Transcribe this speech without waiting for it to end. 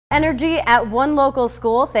Energy at one local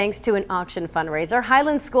school thanks to an auction fundraiser.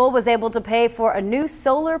 Highlands School was able to pay for a new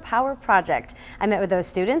solar power project. I met with those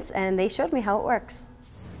students and they showed me how it works.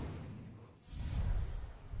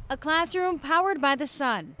 A classroom powered by the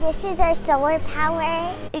sun. This is our solar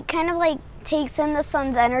power. It kind of takes in the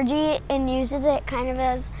sun's energy and uses it kind of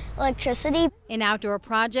as electricity. An outdoor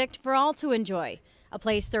project for all to enjoy. A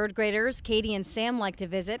place third graders Katie and Sam like to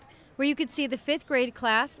visit, where you could see the fifth grade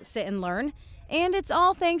class sit and learn. And it's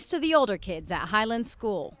all thanks to the older kids at Highlands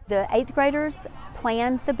School. The 8th graders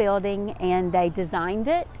planned the building and they designed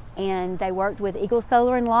it and they worked with Eagle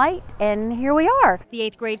Solar and Light, and here we are. The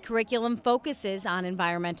 8th grade curriculum focuses on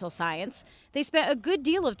environmental science. They spent a good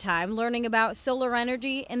deal of time learning about solar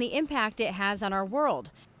energy and the impact it has on our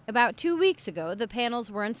world. About 2 weeks ago, the panels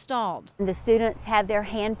were installed. The students have their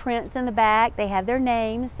handprints in the back, they have their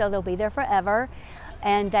names, so they'll be there forever.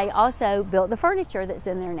 And they also built the furniture that's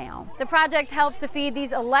in there now. The project helps to feed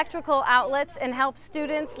these electrical outlets and helps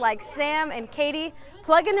students like Sam and Katie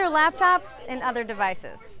plug in their laptops and other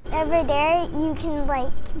devices. Over there, you can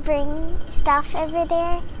bring stuff over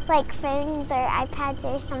there, like phones or iPads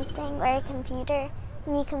or something, or a computer,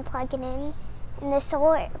 and you can plug it in. And the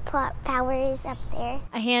solar power is up there.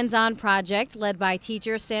 A hands-on project led by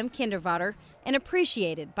teacher Sam Kindervater and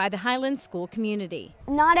appreciated by the Highlands School community.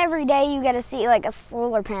 Not every day you get to see a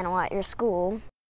solar panel at your school.